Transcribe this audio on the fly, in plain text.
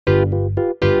Hello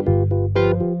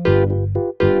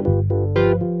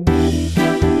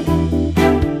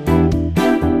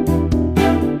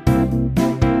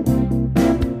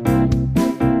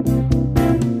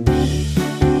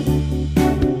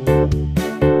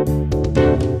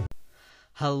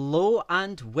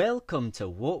and welcome to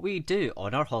What We Do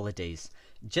on Our Holidays.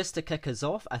 Just to kick us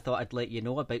off, I thought I'd let you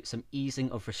know about some easing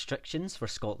of restrictions for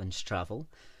Scotland's travel.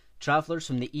 Travellers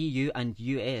from the EU and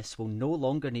US will no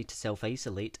longer need to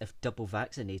self-isolate if double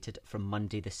vaccinated from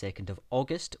Monday the 2nd of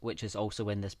August, which is also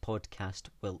when this podcast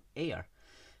will air.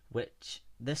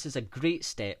 This is a great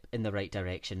step in the right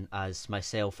direction, as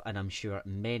myself and I'm sure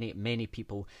many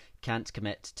people can't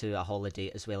commit to a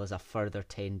holiday as well as a further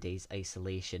 10 days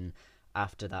isolation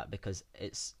after that, because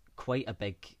it's quite a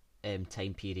big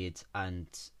time period, and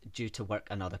due to work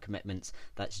and other commitments,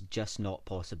 that's just not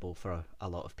possible for a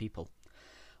lot of people.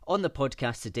 On the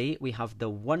podcast today, we have the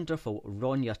wonderful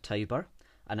Ronja Tauber,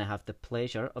 and I have the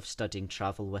pleasure of studying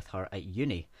travel with her at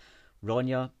uni.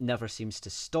 Ronja never seems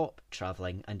to stop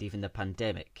travelling, and even the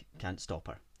pandemic can't stop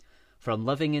her. From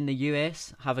living in the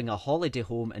US, having a holiday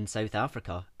home in South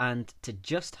Africa, and to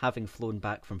just having flown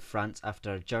back from France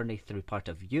after a journey through part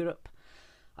of Europe,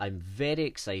 I'm very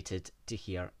excited to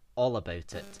hear all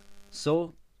about it.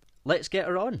 So, let's get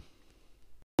her on.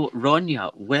 So,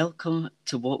 Ronja, welcome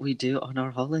to What We Do on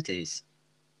Our Holidays.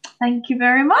 Thank you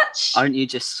very much. Aren't you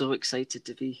just so excited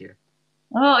to be here?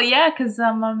 Oh, yeah, because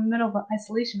I'm in the middle of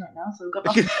isolation right now, so I've got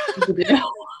nothing to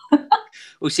do.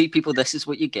 Well, see, people, this is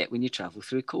what you get when you travel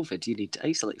through COVID. You need to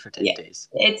isolate for 10 days.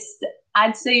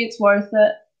 I'd say it's worth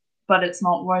it, but it's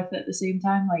not worth it at the same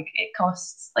time. Like, it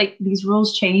costs, like, these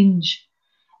rules change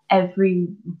every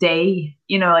day,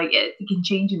 you know, like it can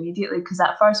change immediately. Because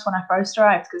at first, when I first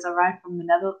arrived, because I arrived in the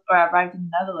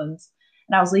Netherlands,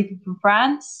 and I was leaving from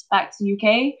France back to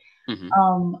UK,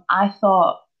 I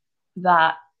thought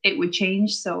that it would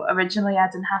change. So originally, I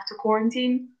didn't have to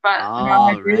quarantine, but now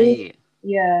I do. Right.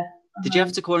 Yeah. Did you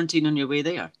have to quarantine on your way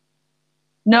there?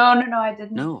 No, I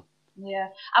didn't. No. Yeah,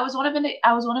 I was one of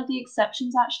the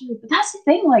exceptions actually. But that's the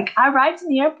thing. Like, I arrived in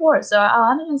the airport, so I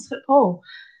landed in Schiphol.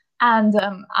 And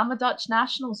I'm a Dutch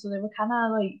national, so they were kind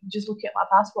of like just looking at my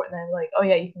passport, and they were like, "Oh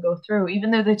yeah, you can go through."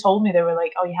 Even though they told me, they were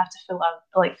like, "Oh, you have to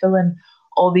fill in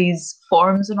all these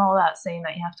forms and all that, saying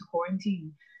that you have to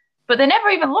quarantine." But they never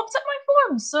even looked at my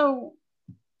forms, so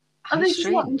How they just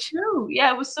let me strange. through.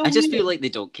 Yeah, it was so. I just weird. feel like they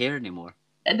don't care anymore.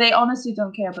 They honestly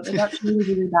don't care, but they're actually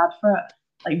really bad for it.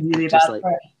 Like, really Just bad like, for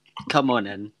it. come on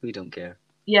in, we don't care.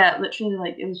 Yeah, literally,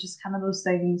 like, it was just kind of those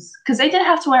things. Because they didn't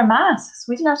have to wear masks.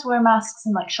 We didn't have to wear masks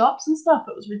in, like, shops and stuff.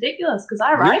 It was ridiculous, because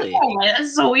I arrived Really? there, like,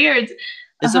 that's so weird.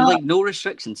 Is there, like, no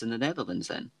restrictions in the Netherlands,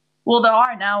 then? Well, there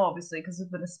are now, obviously, because there's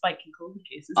been a spike in COVID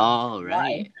cases. Oh,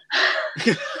 right.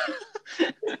 I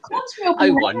I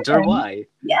wonder why.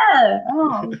 Yeah,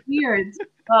 oh, weird.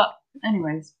 But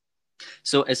anyways.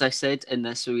 So, as I said in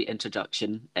this wee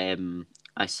introduction,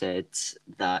 I said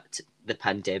that the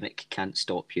pandemic can't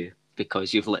stop you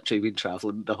because you've literally been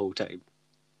travelling the whole time.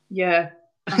 Yeah,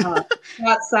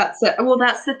 that's it. Well,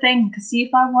 that's the thing. Because see,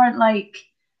 if I weren't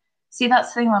that's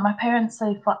the thing. Like, my parents,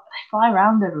 they fly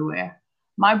around everywhere.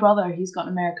 My brother, he's got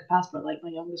an American passport, like my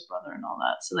youngest brother and all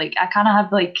that. So, like, I kind of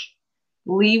have like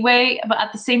leeway, but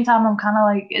at the same time, I'm kind of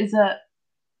like,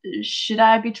 should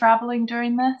I be traveling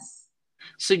during this?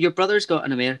 So your brother's got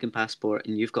an American passport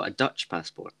and you've got a Dutch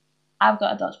passport. I've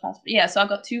got a Dutch passport. Yeah, so I've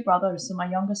got two brothers. So my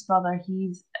youngest brother,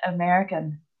 he's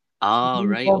American. Oh,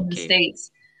 right, born in okay. the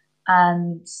States.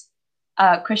 And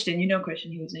Christian, you know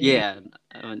Christian, he was in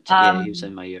he was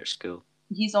in my year at school.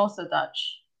 He's also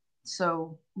Dutch.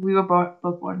 So we were both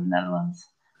born in the Netherlands.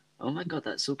 Oh my god,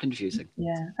 that's so confusing.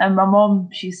 Yeah, and my mom,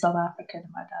 she's South African,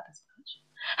 and my dad is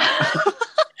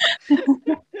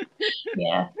Dutch.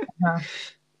 Yeah.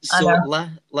 So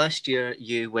last year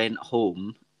you went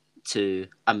home to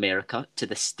America, to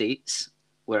the States,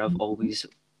 where I've always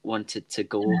wanted to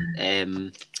go.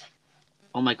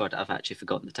 Oh my god, I've actually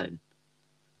forgotten the town.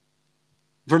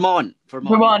 Vermont,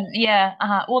 yeah.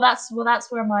 Well, that's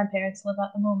where my parents live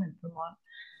at the moment, Vermont.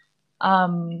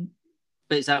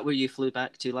 But is that where you flew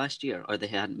back to last year, or they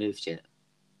hadn't moved yet?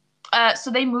 So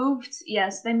they moved.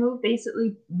 Yes, they moved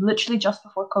basically literally just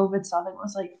before COVID. So I think it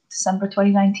was like December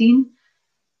 2019.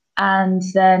 And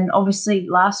then obviously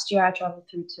last year I traveled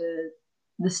through to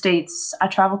the States. I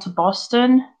traveled to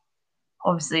Boston.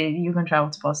 Obviously you can travel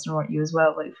to Boston, weren't you, as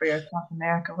well, like for your South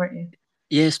America, weren't you?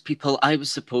 Yes, people, I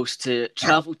was supposed to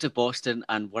travel to Boston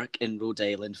and work in Rhode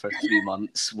Island for 3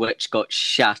 months, which got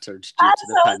shattered due to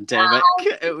the pandemic.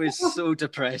 Sad. It was so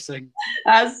depressing.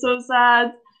 That's so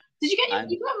sad. Did you get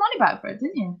you got money back for it,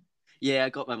 didn't you? Yeah, I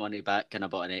got my money back and I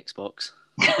bought an Xbox.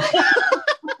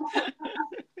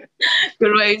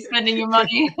 Good way of spending your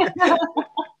money.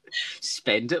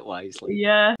 Spend it wisely.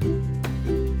 Yeah.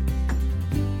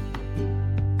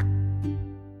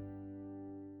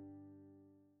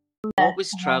 What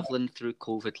was travelling through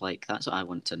COVID like? That's what I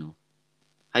want to know.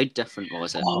 How different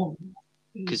was it? Oh,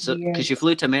 Because you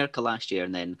flew to America last year,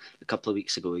 and then a couple of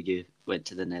weeks ago you went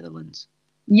to the Netherlands.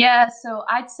 yeah, so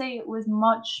I'd say it was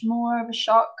much more of a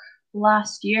shock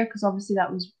last year because obviously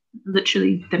that was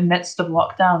literally the midst of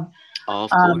lockdown. Oh,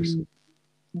 of course.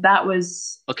 That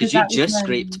was because you just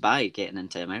scraped by getting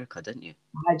into America, didn't you?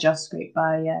 I just scraped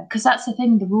by, yeah. Because that's the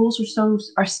thing, the rules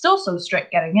are still so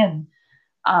strict getting in.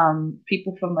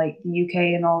 People from like the UK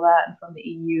and all that, and from the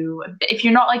EU. If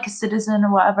you're not like a citizen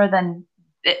or whatever, then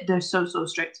they're so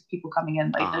strict to people coming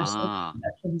in. Like there's so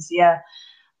exceptions, yeah.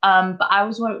 But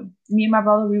me and my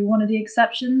brother, we were one of the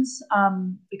exceptions.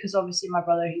 Because obviously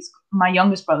my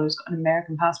youngest brother's got an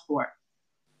American passport.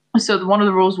 So one of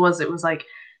the rules was, it was like,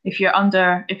 if your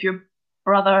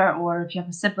brother or if you have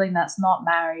a sibling that's not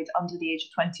married under the age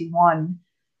of 21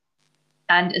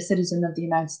 and a citizen of the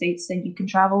United States, then you can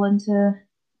travel into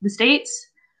the States.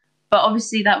 But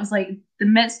obviously that was like the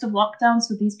midst of lockdown,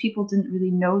 so these people didn't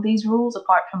really know these rules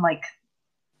apart from like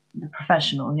the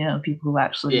professional, people who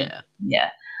actually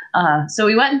so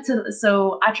we went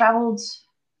into I traveled.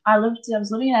 I was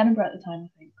living in Edinburgh at the time,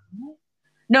 I think.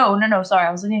 No, sorry,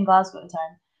 I was living in Glasgow at the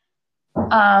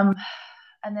time.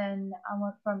 And then I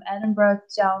went from Edinburgh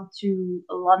down to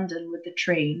London with the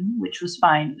train, which was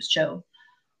fine. It was chill.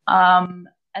 And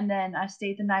then I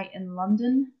stayed the night in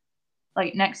London,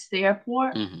 like next to the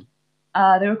airport.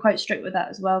 Mm-hmm. They were quite strict with that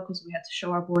as well because we had to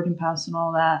show our boarding pass and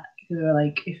all that. They were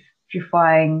like, if you're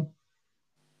flying,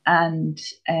 and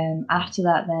after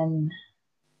that, then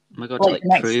oh my god,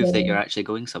 like prove that you're actually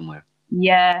going somewhere.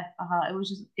 Yeah,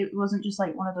 it wasn't just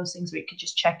like one of those things where you could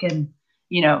just check in.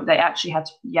 You actually had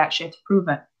to prove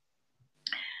it.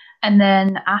 And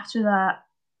then after that,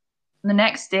 the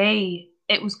next day,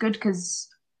 it was good because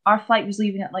our flight was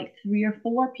leaving at like 3 or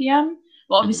 4 p.m.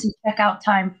 Well, obviously, checkout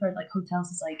time for like hotels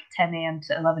is like 10 a.m.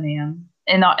 to 11 a.m.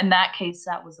 In that case,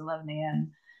 that was 11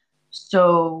 a.m.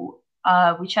 So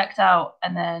we checked out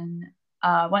and then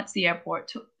went to the airport.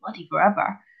 Took bloody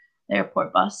forever, the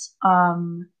airport bus.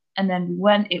 And then we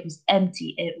went. It was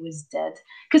empty. It was dead.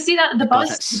 Because see that the bus.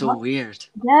 That's so weird.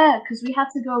 Yeah, because we had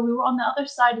to go. We were on the other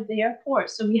side of the airport,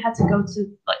 so we had to go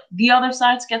to like the other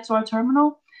side to get to our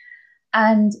terminal.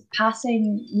 And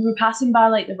we were passing by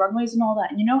like the runways and all that.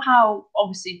 And you know how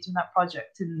obviously doing that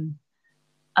project in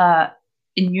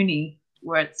uni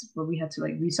where we had to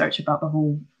like research about the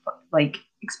whole like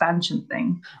expansion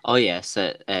thing. Oh yes,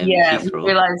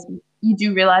 Heathrow. You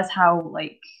do realize how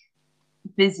like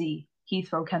busy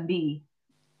Heathrow can be,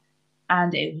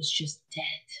 and it was just dead.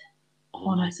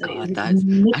 Oh honestly, my god,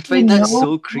 I find that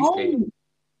so creepy.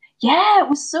 Yeah, it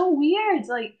was so weird.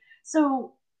 Like,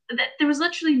 so there was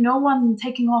literally no one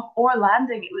taking off or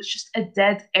landing. It was just a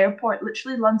dead airport.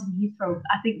 Literally, London Heathrow,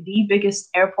 I think the biggest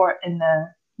airport in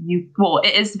the well,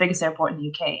 it is the biggest airport in the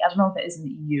UK. I don't know if it is in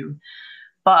the EU,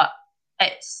 but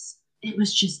it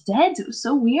was just dead. It was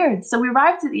so weird. So we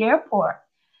arrived at the airport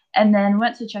and then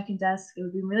went to the check-in desk. They were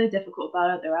being really difficult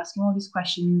about it. They were asking all these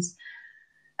questions.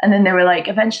 And then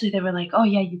eventually they were like, oh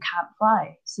yeah, you can't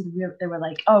fly. So they were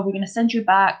like, oh, we're going to send you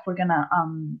back. We're going to,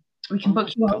 we can book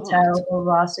you a hotel, blah,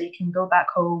 blah, so you can go back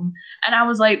home. And I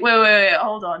was like, wait,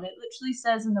 hold on. It literally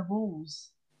says in the rules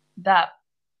that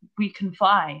we can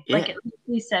fly. Yeah. Like it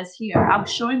literally says here. I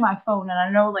was showing my phone, and I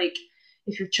know like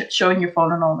if you're showing your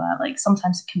phone and all that, like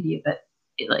sometimes it can be a bit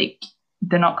like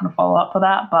they're not going to follow up with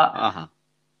that. But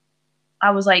I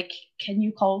was like, can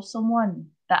you call someone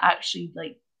that actually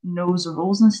like knows the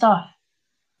rules and stuff?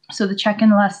 So the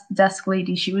check-in desk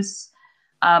lady, she was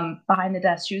behind the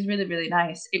desk. She was really, really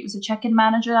nice. It was a check-in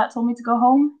manager that told me to go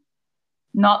home,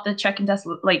 not the check-in desk,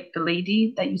 like the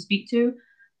lady that you speak to.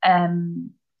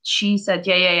 She said,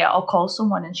 yeah, I'll call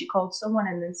someone. And she called someone,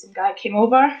 and then some guy came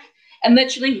over. And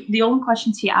literally the only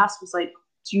questions he asked was like,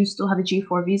 do you still have a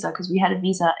G4 visa? Because we had a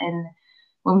visa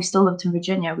when we still lived in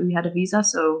Virginia, we had a visa.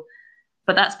 So,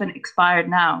 but that's been expired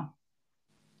now.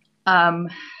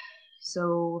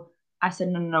 So I said,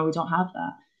 no, we don't have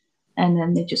that. And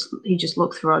then he just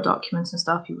looked through our documents and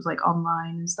stuff. He was like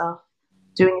online and stuff,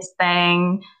 doing his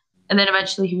thing. And then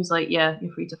eventually he was like, yeah,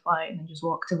 you're free to fly, and then just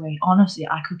walked away. Honestly,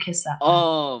 I could kiss that man.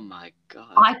 Oh my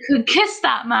God. I could kiss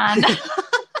that man.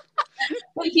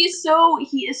 But he is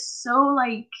so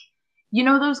like, you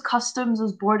know, those customs,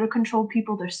 those border control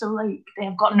people, they're so like, they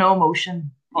have got no emotion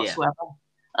whatsoever. Yeah.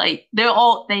 Like they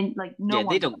like no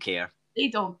one. They don't care. They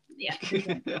don't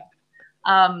care.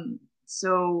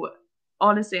 So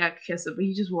honestly, I could kiss him, but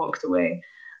he just walked away.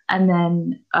 And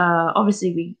then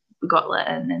obviously we got let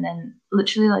in, and then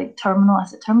literally like Terminal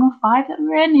 5 that we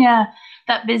were in, yeah,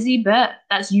 that busy bit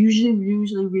that's usually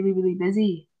really, really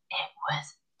busy. It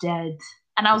was dead.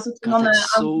 And I was looking God, on that's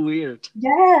the so weird.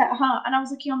 yeah, and I was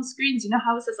looking on the screens, you know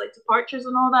how it says like departures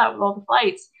and all that with all the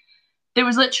flights. There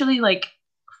was literally like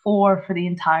four for the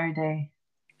entire day.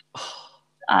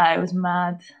 I was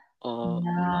mad. Oh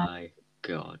Mad. my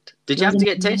God. Did It you was have to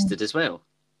get amazing. tested as well?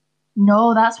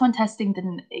 No, that's when testing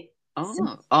didn't Oh,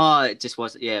 exist. oh, it just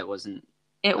wasn't. Yeah, it wasn't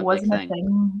It a big wasn't a thing.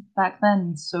 thing back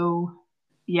then. So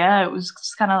yeah, it was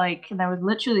just kind of like, and there was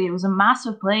literally, it was a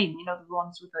massive plane, you know, the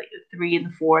ones with like the three and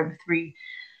the four and the three.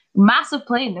 Massive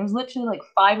plane. There was literally like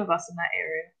five of us in that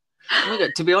area. Oh my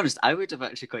God. To be honest, I would have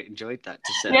actually quite enjoyed that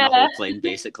to sit in a Yeah, whole plane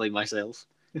basically myself.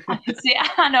 I could see.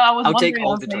 I know. I was I'll take wondering. I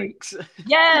all was the like, drinks.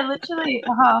 yeah, literally.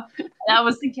 And I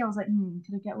was thinking. I was like,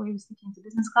 could I get away with sneaking into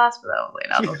business class? But I was like,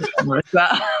 no, I don't think I'm risk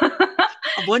that.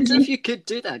 I wonder if you could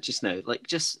do that just now. Like,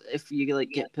 just if you like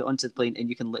get put onto the plane and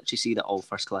you can literally see that all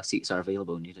first class seats are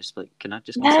available, and you're just like, can I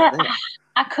just go sit Yeah, there?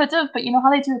 I could have, but you know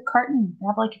how they do a curtain? They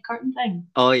have like a curtain thing.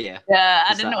 Oh yeah. Yeah, I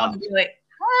Does didn't that want to happen? be like,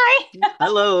 hi,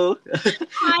 Hello.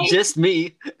 hi, Just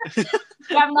me.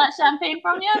 grab that champagne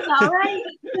from you. Is that all right?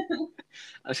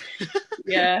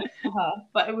 Yeah,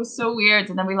 but it was so weird.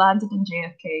 And then we landed in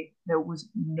JFK. There was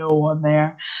no one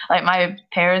there. Like my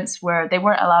parents they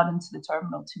weren't allowed into the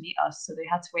terminal to meet us, so they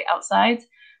had to wait outside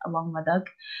along my dug.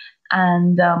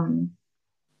 And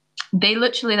they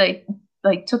literally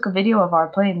like took a video of our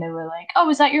plane. They were like, "Oh,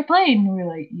 is that your plane?" And we were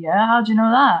like, "Yeah, how'd you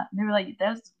know that?" And they were like,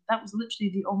 that was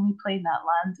literally the only plane that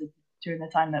landed during the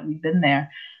time that we've been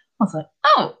there." I was like,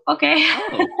 "Oh, okay."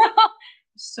 Oh.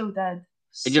 So dead.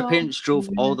 And your So parents drove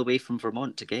all weird. the way from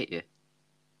Vermont to get you.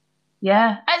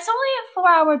 Yeah, it's only a 4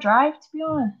 hour drive to be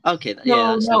honest. Okay, yeah,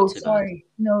 No, that's not no, too bad. sorry.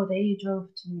 No, they drove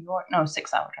to New York. No,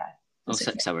 6 hour drive. Oh, A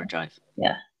 6 hour drive.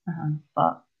 Yeah.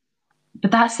 But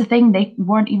that's the thing. They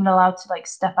weren't even allowed to like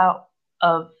step out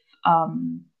of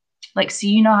like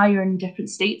see, you know how you're in different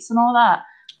states and all that.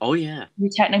 Oh yeah.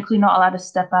 You're technically not allowed to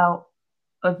step out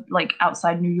of like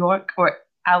outside New York or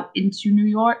out into New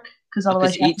York because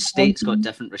otherwise Because you have each to state's got quarantine.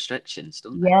 different restrictions,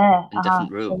 don't they? Yeah. And different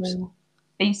rules. So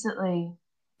basically,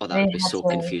 Oh, that they would be had so to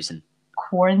confusing.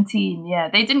 quarantine. Yeah,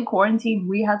 they didn't quarantine.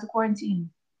 We had to quarantine.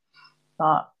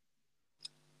 But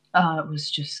it was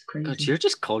just God, crazy. you're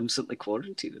just constantly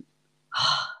quarantining.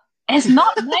 It's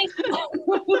not nice.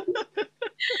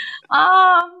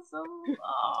 I'm so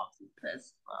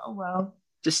pissed. Oh well.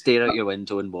 Just stare out your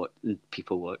window and watch, and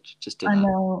people watch. Just do I that.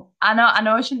 know. I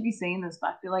know I shouldn't be saying this,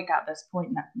 but I feel like at this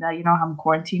point that you know I'm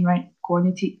quarantining right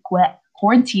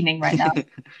now.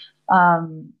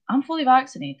 I'm fully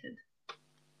vaccinated.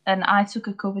 And I took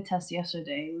a COVID test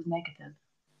yesterday. It was negative.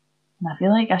 And I feel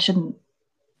like I shouldn't.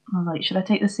 I was like, should I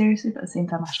take this seriously? But at the same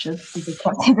time, I should.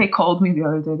 They called me the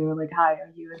other day. They were like, "Hi,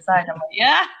 are you inside?" I'm like,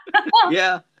 "Yeah."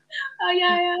 Yeah. Oh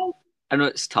yeah, yeah. I know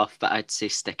it's tough, but I'd say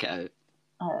stick it out.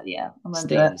 Yeah, I'm gonna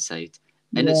do Stay it. inside.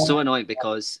 And it's Yeah. so annoying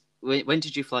because when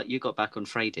did you fly? You got back on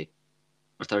Friday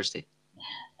or Thursday?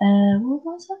 What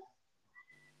was it?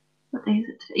 What day is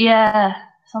it? Yeah,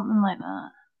 something like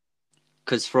that.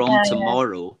 Because from Yeah, yeah.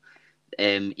 tomorrow,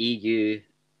 EU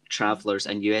travellers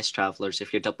and US travellers,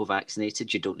 if you're double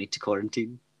vaccinated, you don't need to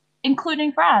quarantine.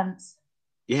 Including France.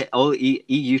 Yeah, all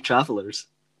EU travellers.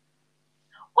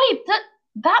 Wait, that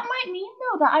might mean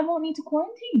though that I won't need to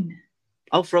quarantine.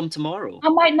 Oh, from tomorrow.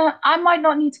 I might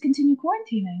not need to continue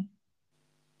quarantining.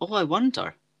 Oh, I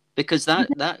wonder. Because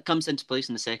that comes into place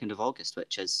on the 2nd of August,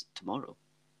 which is tomorrow.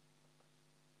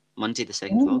 Monday, the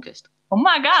 2nd of Oh, August. oh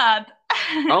my God.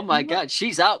 Oh my God,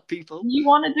 she's out, people. You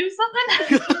want to do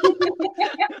something?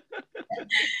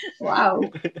 Wow.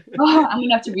 Oh, I'm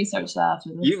gonna have to research that after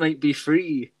You this. might be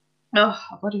free. Oh,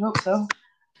 I bloody hope so.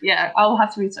 Yeah, I'll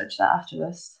have to research that after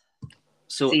this.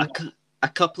 So See. a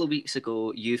couple of weeks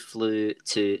ago, you flew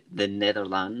to the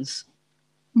Netherlands,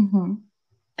 Mm-hmm.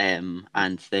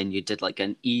 and then you did like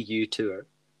an EU tour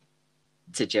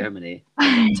to Germany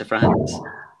and then to France.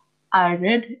 I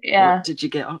did, yeah. What did you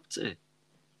get up to?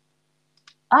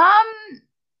 Um,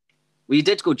 Well, you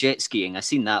did go jet skiing. I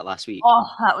seen that last week. oh,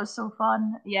 that was so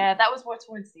fun. Yeah, that was more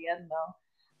towards the end though.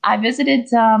 I visited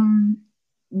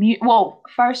well,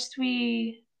 first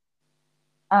we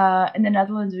in the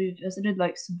Netherlands we visited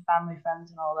like some family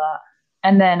friends and all that.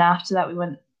 And then after that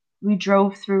we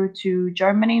drove through to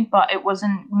Germany, but it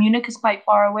wasn't Munich is quite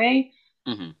far away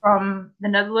Mm-hmm. from the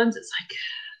Netherlands. It's like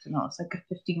I don't know, it's like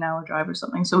a 15-hour drive or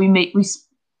something. So we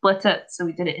split it, so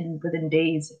we did it in within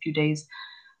days, a few days,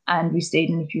 and we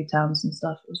stayed in a few towns and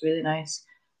stuff. It was really nice.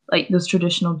 like those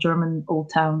traditional German old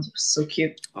towns. It was so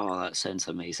cute. Oh, that sounds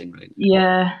amazing right now.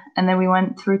 Yeah, and then we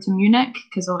went through to Munich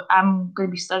because I'm going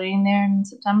to be studying there in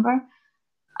September.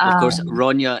 Of course, Um,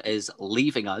 Ronya is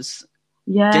leaving us,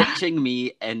 yeah, ditching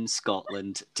me in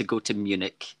Scotland to go to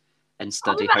Munich and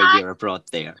I'll be study her year abroad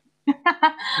there.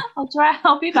 back. I'll try.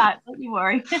 I'll be back. Don't you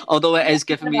worry. Although it is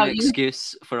giving me an About you.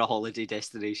 excuse for a holiday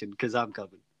destination because I'm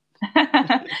coming.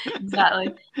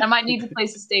 Exactly. I might need a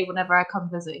place to stay whenever I come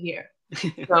visit here.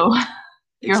 So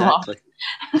you're lost.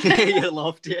 Exactly. You're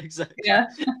lost, yeah, exactly. Yeah.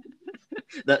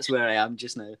 That's where I am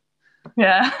just now.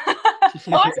 Yeah.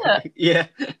 Oh, is it? Yeah.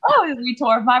 Oh, we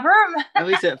tore up my room. At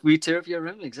least a wee tour of your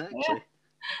room, exactly.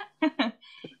 Yeah.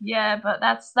 Yeah, but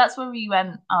that's where we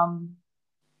went.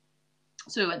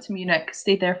 So we went to Munich,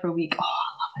 stayed there for a week. Oh, I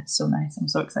love it. It's so nice. I'm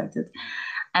so excited.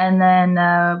 And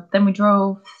then we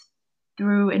drove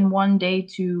through in one day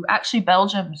to actually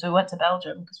Belgium. So we went to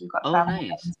Belgium because we've got Oh, family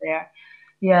nice. friends there.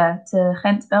 Yeah, to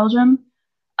Ghent, Belgium.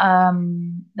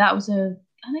 That was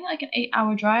I think like an 8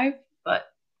 hour drive,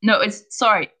 but no, it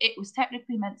was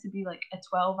technically meant to be like a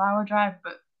 12-hour drive,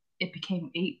 but it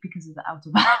became 8 because of the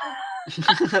autobahn.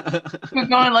 We're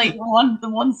going like the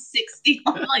 160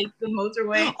 on like the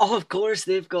motorway. Oh, of course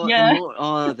they've got Yeah.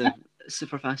 the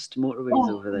super fast motorways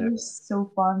Oh, over it there. was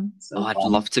so fun. So I'd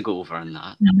fun. love to go over on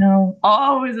that. I know.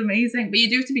 Oh, it was amazing. But you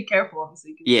do have to be careful,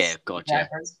 obviously. 'Cause Yeah, it's gotcha.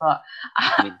 drivers, but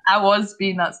I mean- I was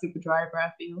being that stupid driver,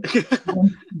 I feel.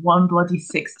 One bloody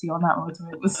 60 on that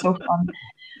motorway. It was so fun.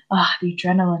 Ah, the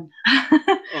adrenaline.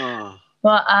 Oh.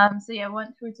 But so yeah,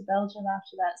 went through to Belgium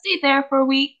after that. Stayed there for a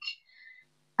week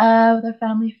with our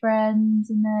family friends,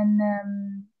 and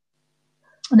then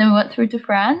we went through to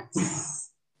France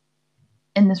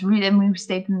and we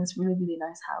stayed in this really, really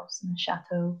nice house in a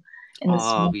chateau in this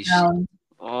small town.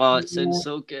 Oh, it sounds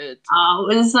so good. Oh,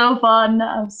 it was so fun.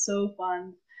 It was so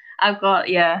fun. And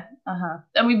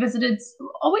we visited,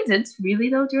 all we did really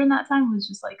though during that time was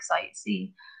just like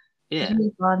sightsee. It was Yeah.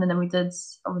 really fun. And then we did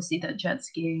obviously that jet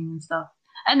skiing and stuff.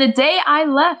 And the day I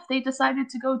left, they decided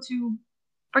to go to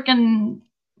freaking,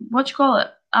 what you call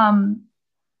it?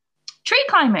 Tree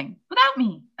climbing without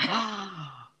me.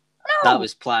 That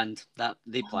was planned.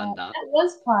 They planned that. It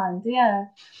was planned, yeah.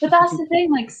 But that's the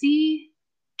thing, like, see,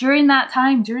 during that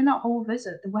whole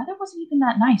visit, the weather wasn't even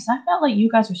that nice. I felt like you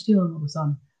guys were stealing all the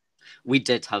sun. We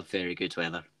did have very good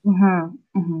weather.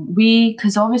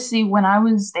 Because obviously when I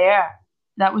was there,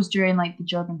 that was during like the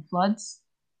German floods,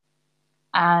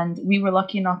 and we were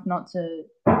lucky enough not to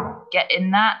get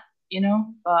in that,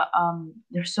 But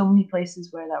there's so many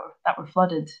places where that were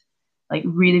flooded, like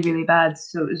really, really bad.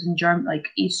 So it was in like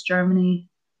East Germany,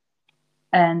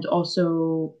 and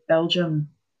also Belgium.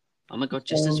 Oh my god!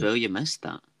 Just as well you missed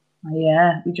that.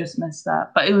 Yeah, we just missed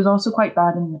that. But it was also quite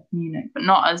bad in Munich, but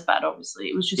not as bad, obviously.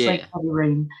 It was just like heavy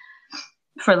rain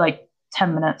for like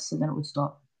 10 minutes and then it would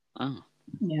stop. Oh.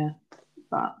 Yeah.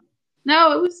 But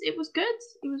no, it was good.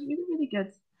 It was really, really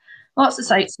good. Lots of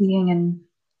sightseeing and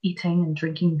eating and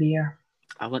drinking beer.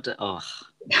 I mean,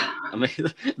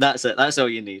 that's it. That's all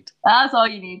you need. That's all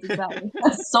you need, exactly.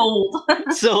 Sold.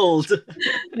 Sold.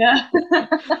 Yeah.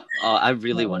 Oh, I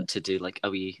really want to do like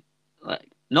a wee,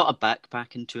 like, not a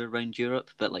backpacking tour around Europe,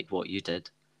 but like what you did,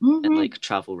 and like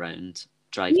travel around,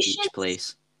 drive to each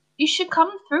place. You should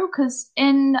come through because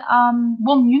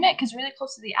Munich is really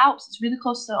close to the Alps. It's really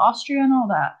close to Austria and all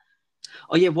that.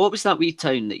 Oh yeah, what was that wee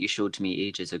town that you showed me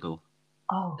ages ago?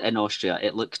 Oh, in Austria,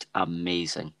 it looked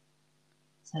amazing.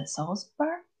 Is that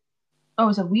Salzburg? Oh, it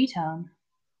was a wee town.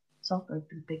 Salzburg,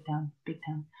 big town. It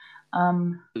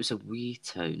was a wee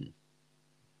town.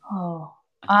 Oh,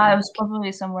 it was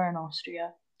probably somewhere in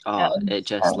Austria. Oh, it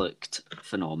just looked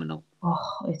phenomenal. Oh,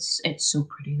 it's so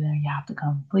pretty there. You have to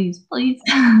come, please.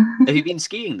 Have you been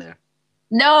skiing there?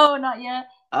 No, not yet.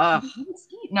 No,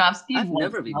 I've skied. I've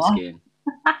never been skiing.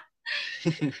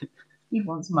 Skied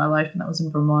once in my life, and that was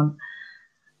in Vermont.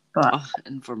 But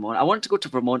in Vermont, I wanted to go to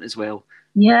Vermont as well.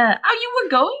 Yeah. Oh, you were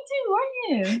going to,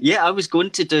 weren't you? Yeah, I was going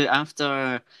to do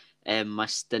after my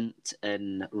stint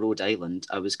in Rhode Island.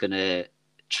 I was going to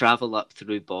travel up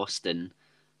through Boston,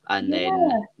 and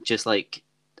then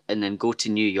and then go to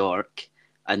New York,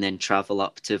 and then travel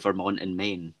up to Vermont and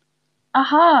Maine.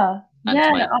 And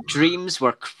my dreams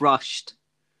were crushed.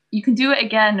 You can do it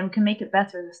again, and we can make it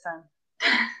better this time.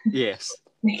 Yes.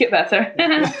 Make it better.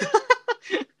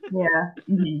 Yeah.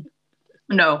 Mm-hmm.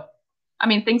 No. I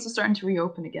mean, things are starting to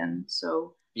reopen again,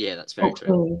 so... Yeah, that's very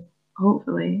true.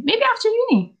 Hopefully. Maybe after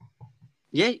uni.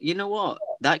 Yeah, you know what?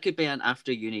 That could be an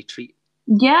after-uni treat.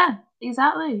 Yeah,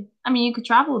 exactly. I mean, you could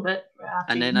travel a bit.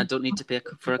 And then I don't need to pay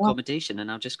for accommodation, and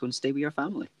I'll just go and stay with your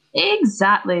family.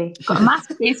 Exactly. Got a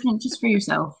massive basement just for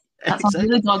yourself. That sounds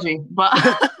really dodgy, but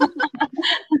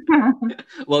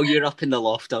While you're up in the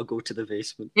loft, I'll go to the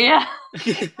basement. yeah.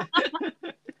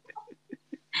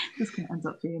 This can end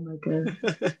up being like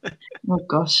oh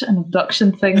gosh, an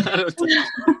abduction thing.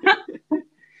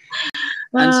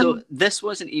 And so this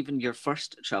wasn't even your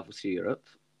first travel through Europe.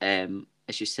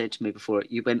 As you said to me before,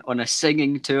 you went on a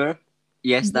singing tour.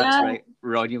 Yes, that's right.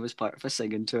 Ronja was part of a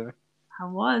singing tour.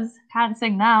 I can't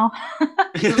sing now.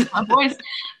 My voice,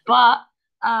 but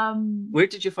where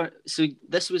did you find? So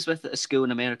this was with a school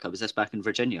in America. Was this back in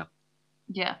Virginia?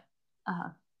 Yeah.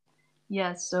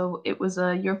 Yeah, so it was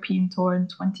a European tour in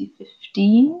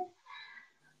 2015.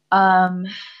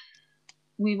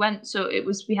 We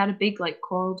had a big like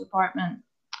choral department,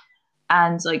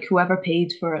 and like whoever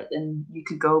paid for it, then you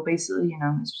could go basically, you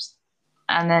know, it's just.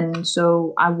 And then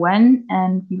so I went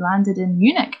and we landed in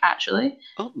Munich actually.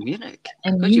 Oh, Munich.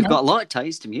 Because you've got a lot of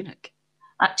ties to Munich.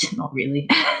 Actually, not really.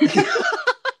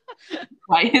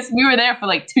 Twice. We were there for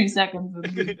like 2 seconds and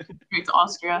we went straight to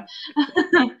Austria.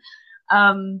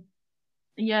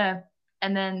 Yeah.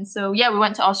 And then we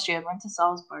went to Austria, we went to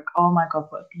Salzburg. Oh my god,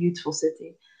 what a beautiful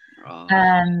city.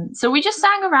 So we just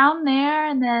sang around there,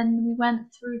 and then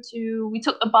we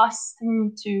took the bus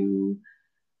through to,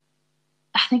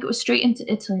 I think it was straight into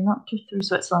Italy, not just through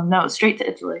Switzerland. No, straight to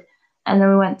Italy. And then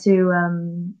we went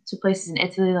to places in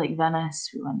Italy like Venice.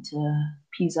 We went to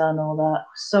Pisa and all that. It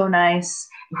was so nice.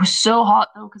 It was so hot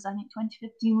though, because I think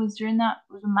 2015 was during that.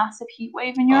 It was a massive heat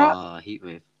wave in Europe. Heat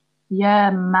wave.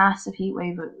 Yeah, massive heat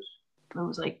wave. It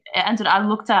was like I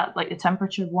looked at like the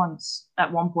temperature once at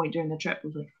one point during the trip. It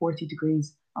was like 40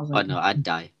 degrees. I was like, oh no, I'd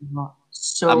die.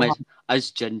 So hot.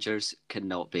 Us gingers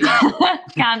cannot be.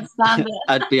 Can't stand it.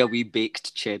 I'd be a wee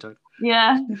baked cheddar.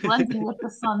 Yeah, blending with the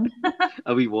sun.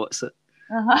 A wee what's it?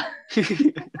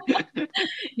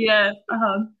 Yeah.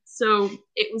 So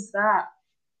it was that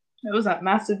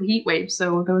massive heat wave.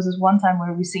 So there was this one time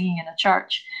where we were singing in a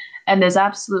church, and there's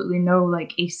absolutely no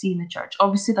like AC in the church.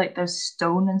 Obviously, like there's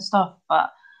stone and stuff,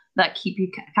 but that keep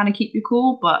you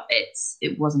cool. But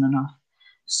it wasn't enough.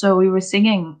 So we were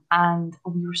singing, and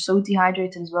we were so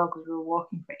dehydrated as well because we were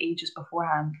walking for ages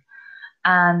beforehand,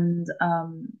 and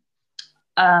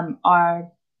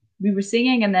we were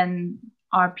singing, and then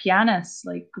our pianist,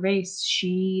 like Grace,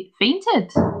 she fainted.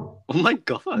 Oh my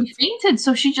god! She fainted,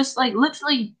 so she just like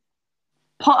literally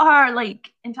put her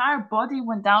like entire body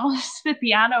went down on the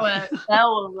piano and it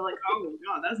fell, and we're like, oh my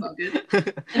god, that's not good.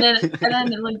 And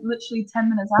then like literally 10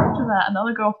 minutes after that,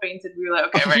 another girl fainted. We were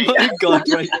like, okay, right. Oh my god,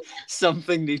 right?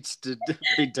 Something needs to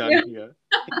be done here.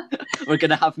 We're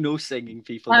gonna have no singing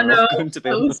people. They're all going to be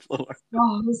on the floor.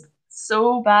 Oh, it was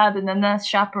so bad. And then the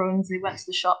chaperones, they went to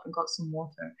the shop and got some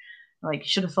water. Like,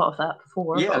 should have thought of that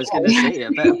before. Yeah, I was gonna say a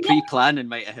bit of pre-planning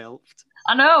might have helped.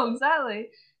 I know,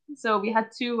 exactly. So we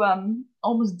had 2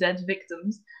 almost dead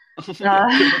victims.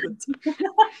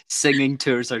 Singing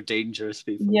tours are dangerous,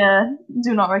 people. Yeah,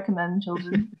 do not recommend,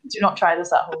 children. Do not try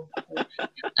this at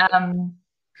home.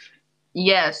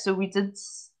 Yeah, so we did.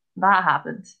 That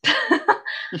happened. I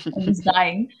was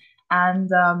dying, and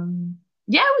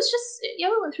yeah, it was just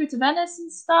we went through to Venice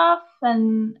and stuff,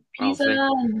 and Pisa.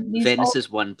 Venice is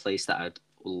one place that I'd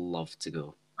love to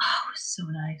go. Oh, it was so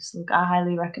nice. Look, I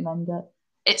highly recommend it.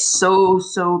 It's so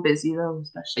busy though,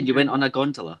 especially. And you went on a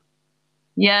gondola?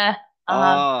 Yeah.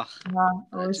 That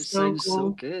just sounds cool. so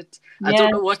good. Yeah. I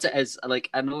don't know what it is. Like,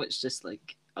 I know it's just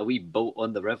like a wee boat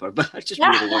on the river, but I just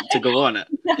really want to go on it.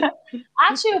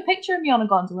 Actually, a picture of me on a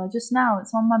gondola just now.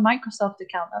 It's on my Microsoft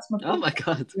account. That's my. Oh my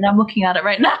god! And I'm looking at it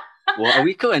right now. What a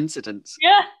wee coincidence!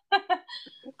 Yeah.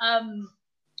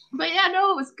 But yeah,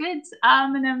 no, it was good.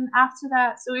 And then after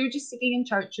that, so we were just singing in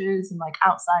churches and like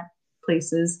outside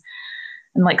places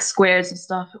and like squares and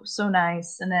stuff. It was so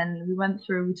nice. And then we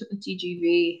took the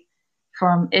TGV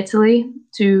from Italy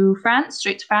to France,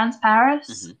 straight to France,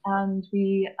 Paris. And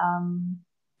we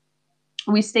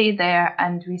stayed there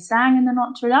and we sang in the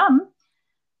Notre Dame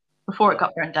before it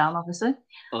got burnt down, obviously.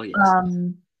 Oh, yes.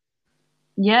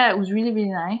 Yeah, it was really, really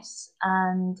nice.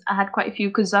 And I had quite a few,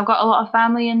 because I've got a lot of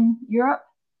family in Europe.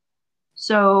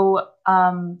 So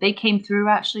they came through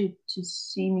actually to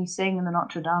see me sing in the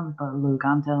Notre Dame. But Luke,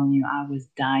 I'm telling you, I was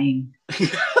dying.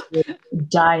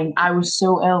 Dying. I was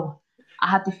so ill. I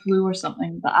had the flu or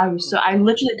something, but I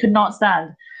literally could not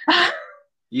stand.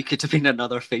 You could have been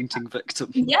another fainting victim.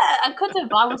 Yeah, I could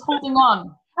have. I was holding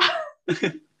on.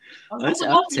 This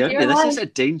is a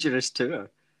dangerous tour.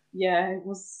 Yeah, it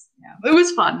was. Yeah, it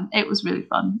was fun. It was really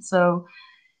fun. So,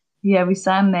 yeah, we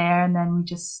sang there, and then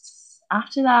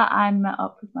after that, I met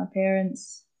up with my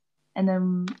parents, and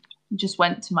then just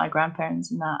went to my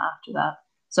grandparents and that after that.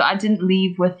 So I didn't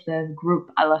leave with the group.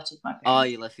 I left with my Oh,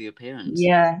 parents. you left with your parents.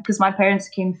 Yeah, because my parents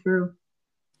came through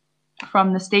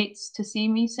from the States to see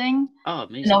me sing Oh, and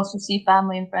amazing. also see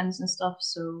family and friends and stuff.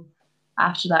 So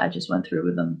after that, I just went through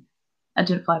with them. I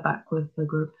didn't fly back with the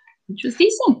group, which was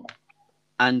decent.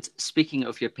 And speaking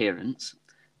of your parents,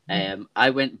 I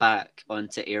went back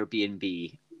onto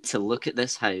Airbnb to look at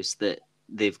this house that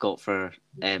they've got for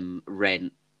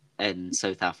rent in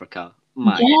South Africa.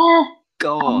 My Yeah,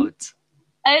 God.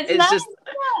 it's It's nice. just,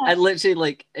 I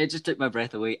literally, it just took my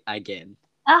breath away again.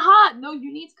 Aha! No,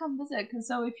 you need to come visit. Because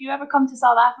so if you ever come to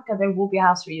South Africa, there will be a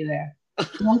house for you there.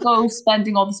 Don't go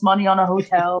spending all this money on a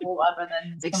hotel or whatever.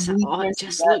 Then some Oh, it reasons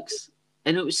just looks,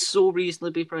 and it was so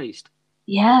reasonably priced.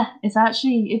 Yeah, it's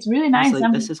really I was nice.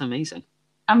 like, this is amazing.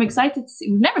 I'm excited to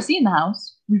see. We've never seen the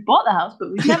house. We've bought the house,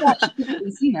 but we've never actually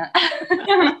physically seen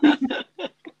it.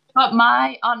 But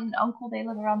my aunt and uncle, they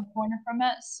live around the corner from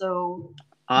it, so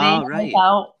they Ah, help right.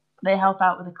 out. They help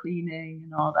out with the cleaning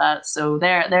and all that. So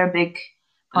they're a big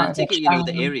And I part of take it. it you know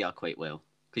the area quite well,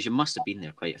 because you must have been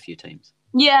there quite a few times.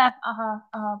 Yeah,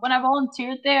 when I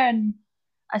volunteered there and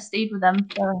I stayed with them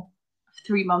for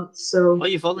 3 months. So Oh,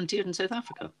 you volunteered in South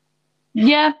Africa?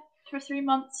 yeah, for 3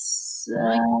 months.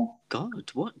 My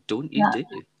God, what don't you do?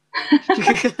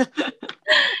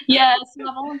 Yeah, so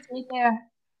I volunteered there.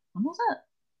 When was it?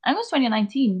 I think it was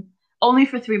 2019. Only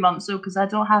for 3 months, though, because I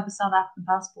don't have a South African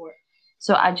passport.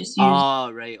 So I just used,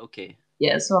 Oh, right, okay.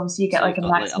 yeah, so obviously you get So like you've a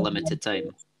got like a maximum. limited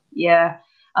time. Yeah.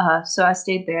 So I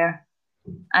stayed there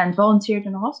and volunteered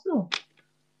in a hospital.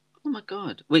 Oh my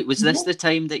God. Wait, was this the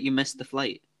time that you missed the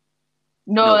flight?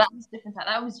 No, that was different.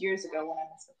 That was years ago when I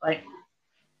missed the flight.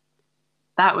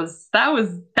 That was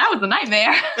a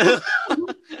nightmare.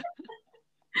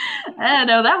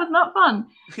 No, that was not fun.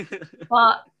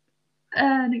 But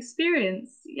an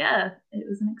experience. Yeah, it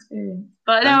was an experience.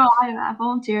 But no, I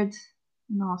volunteered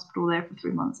in the hospital there for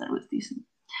 3 months and it was decent.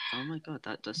 Oh my God,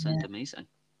 that does sound amazing.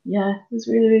 Yeah, it was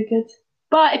really, really good.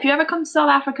 But if you ever come to South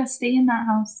Africa, stay in that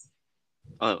house.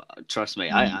 Oh, trust me,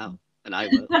 I am. And I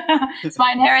will. It's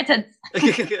my inheritance.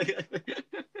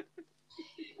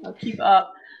 I'll keep it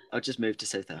up. I'll just move to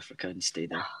South Africa and stay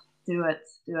there. Do it.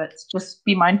 Just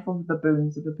be mindful of the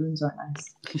baboons. The baboons aren't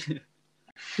nice.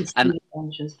 And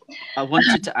I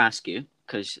wanted to ask you,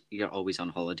 because you're always on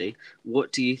holiday,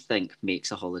 what do you think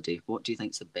makes a holiday? What do you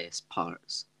think's the best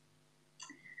parts?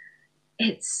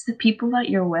 It's the people that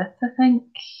you're with, I think.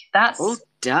 Oh,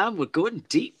 damn, we're going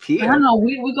deep here. I don't know,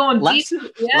 we're going deep.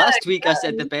 Yeah, last week I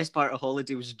said the best part of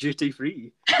holiday was duty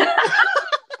free. I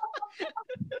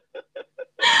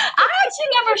actually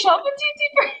never shop in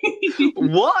duty free.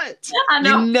 What? I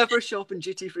know. You never shop in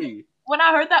duty free? When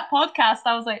I heard that podcast,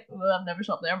 I was like, oh, I've never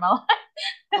shopped there in my life.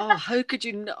 Oh, how could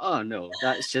you? Oh, no,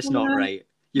 that's just not right.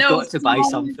 You've got to buy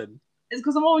something. It's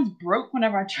because I'm always broke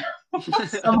whenever I travel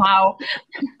somehow.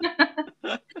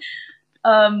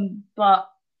 But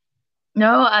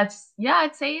no, I'd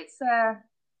say it's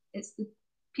the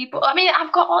people. I mean,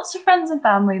 I've got lots of friends and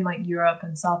family in like Europe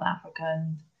and South Africa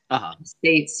and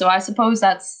States, so I suppose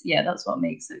that's what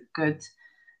makes it good.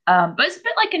 But it's a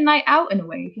bit like a night out in a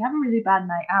way. If you have a really bad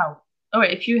night out, or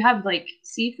if you have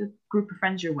see if the group of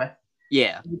friends you're with, you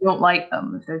don't like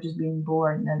them, if they're just being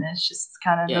bored, then it's just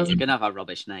kind of you're gonna have a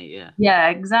rubbish night. Yeah,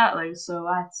 exactly. So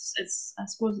I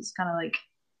suppose it's kind of like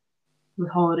with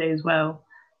holiday as well.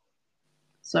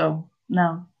 So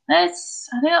no, I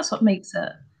think that's what makes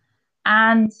it.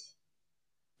 And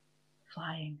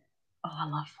flying. Oh, I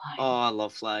love flying. Oh, I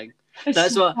love flying.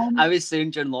 That's what I was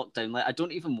saying during lockdown. Like, I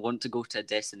don't even want to go to a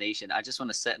destination. I just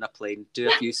want to sit in a plane, do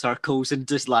a few circles, and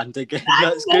just land again.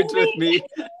 That's good with me.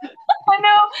 I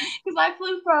know, because I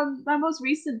flew from my most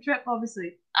recent trip.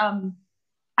 Obviously,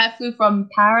 I flew from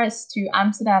Paris to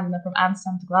Amsterdam, and then from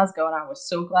Amsterdam to Glasgow, and I was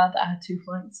so glad that I had 2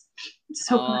 flights.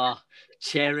 Glad.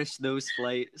 Cherish those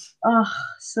flights.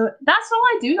 So that's all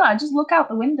I do. I just look out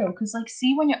the window because,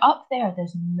 see, when you're up there,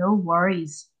 there's no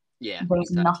worries. Yeah,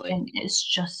 there's nothing. It's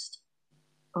just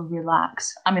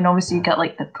relax. I mean, obviously you get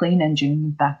the plane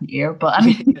engine back in the air, but I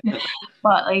mean,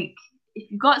 but if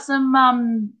you've got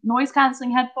some noise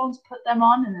cancelling headphones, put them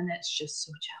on, and then it's just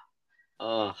so chill.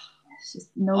 Oh, it's just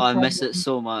no. I miss it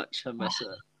so much. I miss it.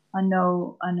 I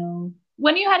know.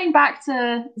 When are you heading back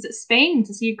to? Is it Spain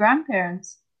to see your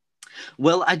grandparents?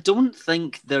 Well, I don't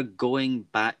think they're going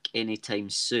back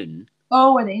anytime soon.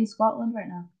 Oh, are they in Scotland right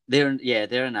now? They're in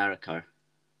Arrochar.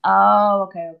 Oh,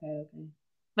 okay.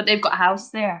 But they've got a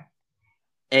house there.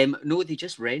 No, they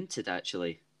just rented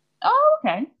actually. Oh,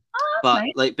 okay. Oh, but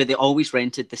nice. But they always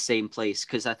rented the same place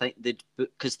because I think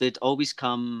they'd always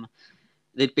come.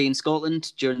 They'd be in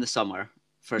Scotland during the summer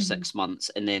for 6 months,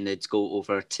 and then they'd go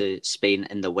over to Spain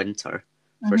in the winter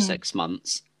for 6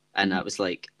 months. And that was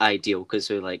like ideal because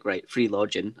we were like, right, free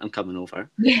lodging, I'm coming over.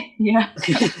 Yeah.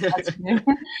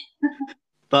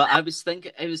 But I was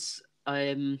thinking,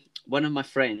 one of my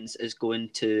friends is going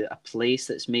to a place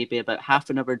that's maybe about half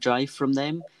an hour drive from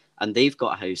them, and they've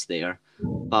got a house there.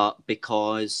 But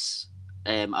because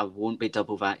I won't be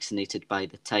double vaccinated by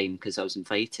the time, because I was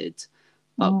invited,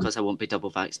 but because I won't be double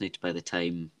vaccinated by the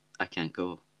time, I can't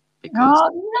go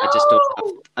because I just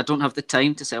don't have the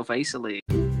time to self-isolate.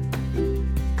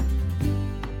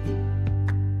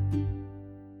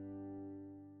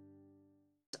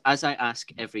 As I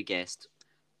ask every guest,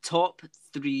 top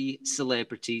 3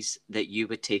 celebrities that you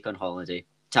would take on holiday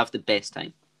to have the best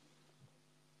time.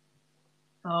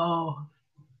 Oh,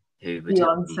 Who would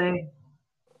Beyonce.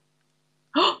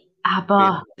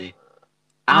 ABBA. ABBA.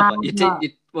 ABBA.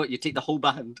 You take the whole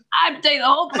band? I'd take the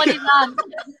whole bloody band.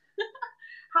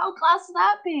 How class would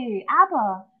that be?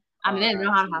 ABBA. I mean, they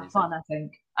know how to have fun, I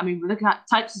think. I mean, looking at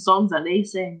types of songs that they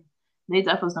sing, they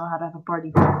definitely know how to have a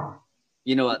party.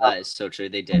 You know what? That is so true.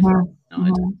 They definitely know how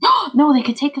to. No, they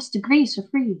could take us to Greece for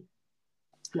free.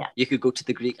 Yeah. You could go to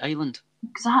the Greek island.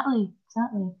 Exactly.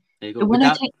 There you go. The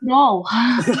winner takes it all.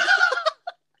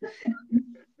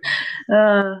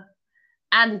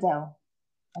 And Adele.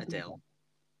 Adele.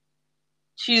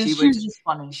 She's just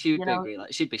funny. She would be great.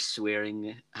 Like, she'd be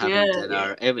swearing, having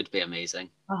dinner. It would be amazing.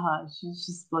 She's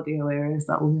just bloody hilarious,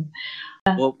 that woman.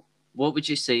 What would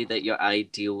you say that your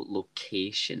ideal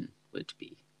location would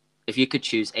be? If you could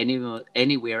choose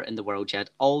anywhere in the world, you had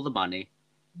all the money.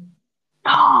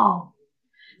 Oh.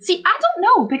 See, I don't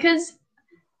know, because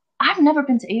I've never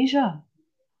been to Asia.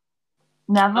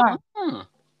 Never.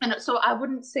 And so I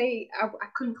wouldn't say, I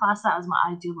couldn't class that as my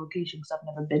ideal location because I've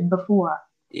never been before.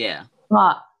 Yeah.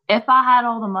 But if I had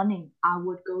all the money, I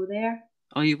would go there.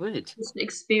 Oh, you would? Just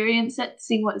experience it,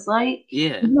 see what it's like.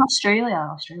 Yeah. Even Australia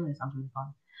sounds really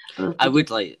fun. I would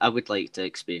like to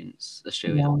experience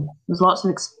Australia. Yeah. There's lots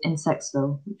of insects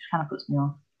though, which kind of puts me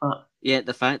off. But yeah,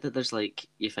 the fact that there's like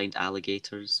you find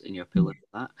alligators in your pool like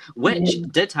that, which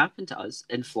did happen to us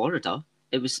in Florida.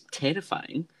 It was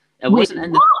terrifying. It wasn't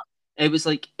in the. It was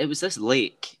this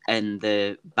lake in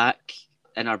our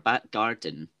back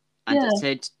garden, and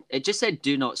it just said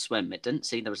 "do not swim." It didn't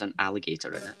say there was an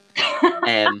alligator in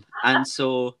it. And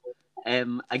so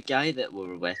a guy that we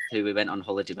were with, who we went on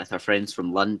holiday with, our friends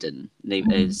from London,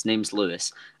 his name's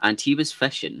Lewis, and he was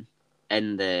fishing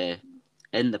in the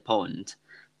pond,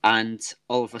 and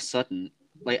all of a sudden,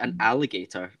 like an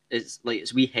alligator, its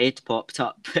wee head popped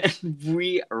up, and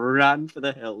we ran for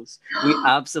the hills. We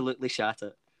absolutely shat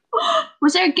it.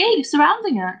 Was there a gate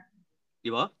surrounding it?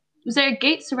 You what? Was there a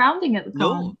gate surrounding it?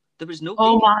 No, there was no gate.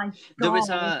 Oh my God. There was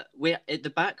at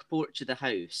the back porch of the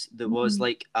house, there was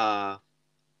like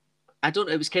I don't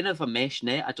know, it was kind of a mesh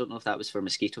net. I don't know if that was for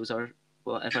mosquitoes or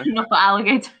whatever. Not for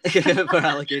alligators. For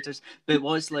alligators. But it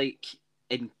was like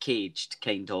encaged,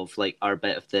 kind of, like our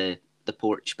bit of the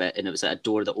porch bit, and it was at a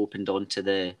door that opened onto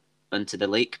the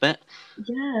lake bit.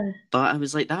 Yeah. But I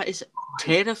was like, that is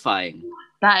terrifying.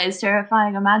 That is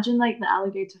terrifying. Imagine like the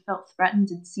alligator felt threatened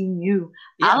and seen you.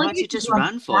 Yeah, alligators just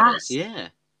ran for us. Yeah.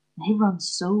 They run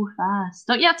so fast.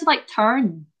 Don't you have to like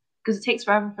turn? Because it takes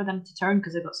forever for them to turn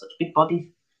because they've got such big bodies.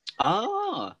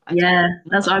 Oh. Yeah,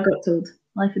 that's what I got told.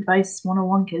 Life advice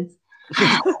 101, kids.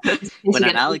 When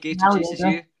an alligator chases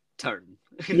you, turn.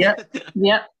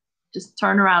 Yep. Just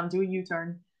turn around, do a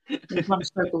U-turn. Run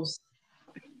circles.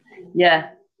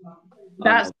 Yeah.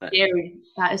 That's scary.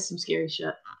 That is some scary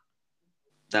shit.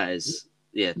 That is,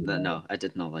 no, I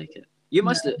did not like it. You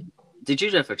must have, did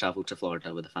you ever travel to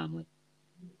Florida with a family?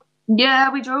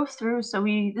 Yeah, we drove through. This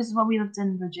is when we lived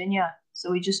in Virginia. So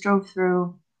we just drove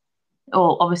through,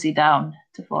 obviously down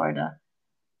to Florida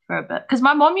for a bit. Because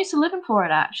my mom used to live in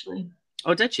Florida, actually.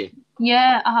 Oh, did she?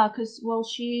 Yeah, because,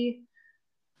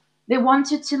 they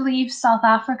wanted to leave South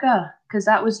Africa because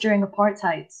that was during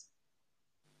apartheid.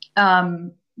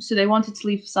 So they wanted to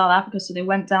leave South Africa. So they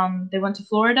went to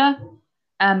Florida.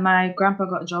 And my grandpa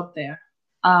got a job there,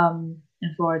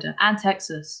 in Florida and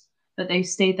Texas. But they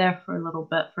stayed there for a little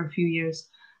bit, for a few years.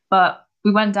 But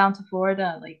we went down to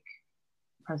Florida, like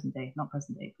present day, not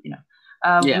present day, We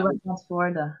went down to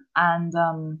Florida,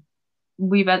 and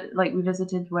we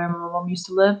visited where my mom used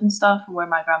to live and stuff, where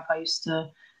my grandpa used to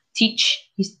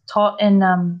teach. He's taught in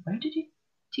where did he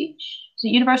teach? Is it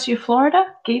University of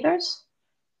Florida, Gators?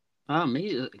 Oh,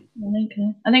 amazing.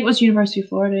 I think it was University of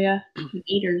Florida, yeah.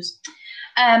 Gators.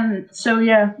 So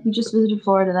yeah, we just visited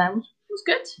Florida then. It was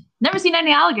good. Never seen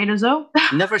any alligators though.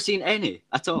 Never seen any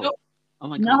at all. Nope. Oh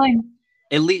my God.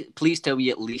 Nothing. Please tell me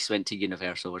you at least went to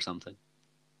Universal or something.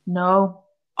 No.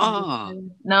 Oh,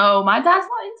 No, my dad's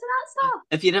not into that stuff.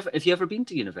 have you ever been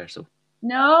to Universal?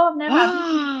 No, I've never. I've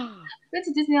Ah. been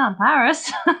to Disneyland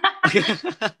Paris. Does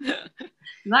that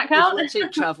You've count? literally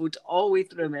travelled all the way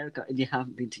through America and you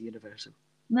haven't been to Universal.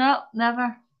 No,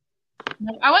 never.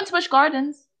 Never. I went to Busch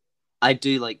Gardens. I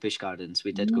do like Busch Gardens.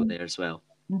 We did go there as well.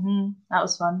 That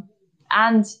was fun.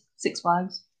 And Six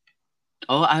Flags.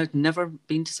 Oh, I've never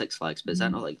been to Six Flags, but is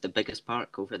that not like the biggest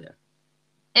park over there?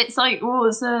 It's like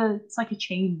it's like a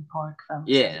chain park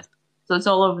family. Yeah. So it's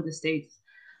all over the States.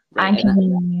 Right.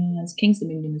 And it's King's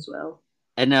Dominion as well.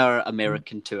 In our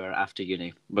American tour after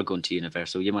uni, we're going to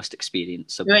Universal. You must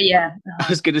experience some. Yeah. I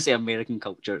was going to say American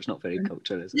culture. It's not very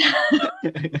culture, is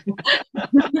it?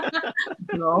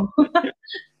 No.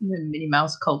 Minnie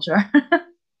Mouse culture.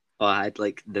 Oh, I had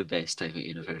like the best time at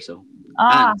Universal.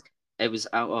 Ah. And it was,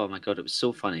 oh my God, it was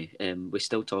so funny. We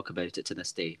still talk about it to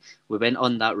this day. We went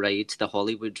on that ride, the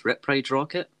Hollywood Rip Ride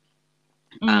Rocket.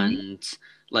 And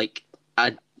like,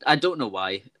 I don't know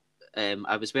why.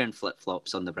 I was wearing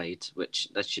flip-flops on the ride, which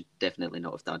I should definitely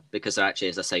not have done, because there actually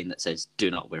is a sign that says do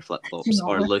not wear flip-flops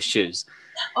or loose shoes.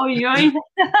 Oh, yeah.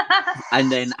 And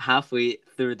then halfway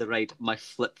through the ride, my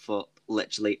flip-flop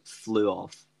literally flew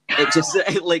off.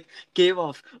 It like came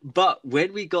off. But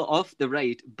when we got off the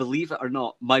ride, believe it or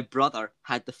not, my brother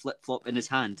had the flip-flop in his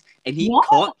hand and he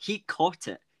caught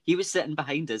it. He was sitting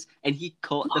behind us and he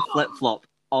caught the flip-flop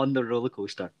on the roller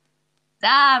coaster.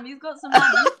 Damn, he's got some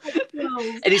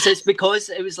money. And he says because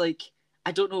it was like,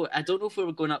 I don't know if we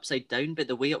were going upside down, but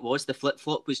the way it was, the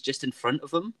flip-flop was just in front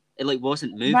of him. It like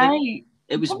wasn't moving. Right.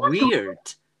 It was weird.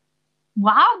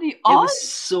 Wow, it was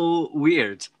so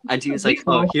weird. And he was like,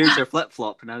 oh, here's your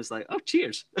flip-flop. And I was like, oh,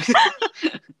 cheers.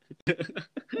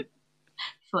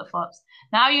 Flip-flops.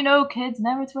 Now you know, kids,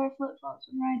 never to wear flip-flops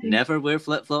when riding. Never wear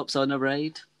flip-flops on a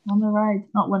ride. On a ride.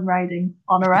 Not when riding.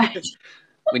 On a ride.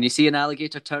 When you see an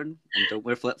alligator turn, and don't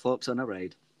wear flip-flops on a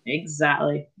ride.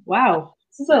 Exactly. Wow.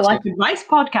 This is a life advice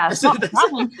podcast.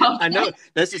 Podcast. I know.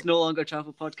 This is no longer a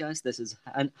travel podcast. This is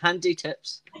handy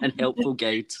tips and helpful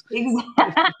guides.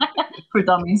 For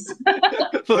dummies.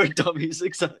 For dummies,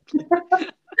 exactly.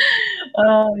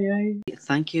 Oh, yeah.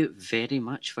 Thank you very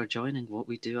much for joining What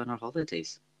We Do on Our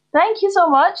Holidays. Thank you so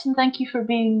much, and thank you for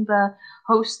being the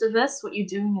host of this. What you're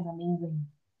doing is amazing.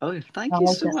 Oh, thank you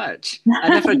so much.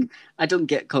 I don't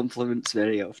get compliments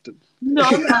very often. No,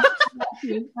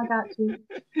 I got you.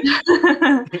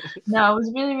 No, it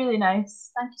was really, really nice.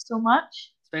 Thank you so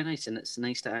much. It's very nice, and it's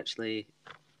nice to actually,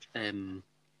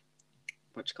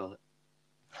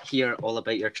 hear all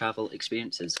about your travel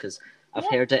experiences, because I've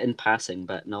heard it in passing,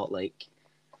 but not like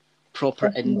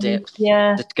proper in-depth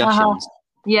discussions.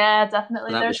 Yeah,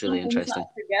 definitely. So that was really interesting. I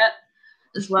forget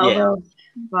as well, though.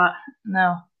 But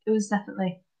no, it was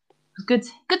definitely. Good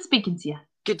speaking to you.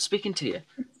 Good speaking to you.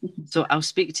 So I'll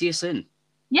speak to you soon.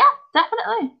 Yeah,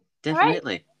 definitely.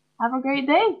 Definitely. Right. Have a great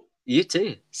day. You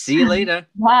too. See you later.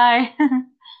 Bye.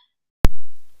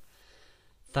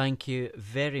 Thank you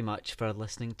very much for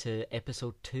listening to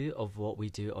episode 2 of What We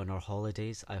Do on Our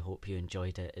Holidays. I hope you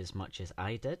enjoyed it as much as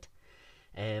I did.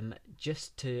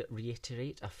 Just to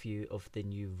reiterate a few of the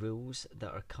new rules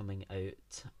that are coming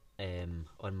out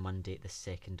on Monday the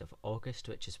 2nd of August,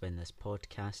 which is when this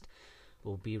podcast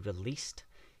will be released.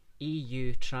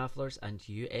 EU travellers and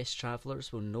US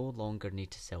travellers will no longer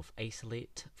need to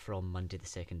self-isolate from Monday the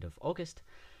 2nd of August.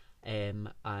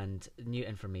 And new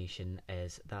information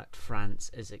is that France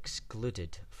is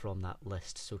excluded from that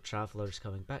list, so travellers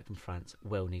coming back from France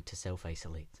will need to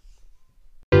self-isolate.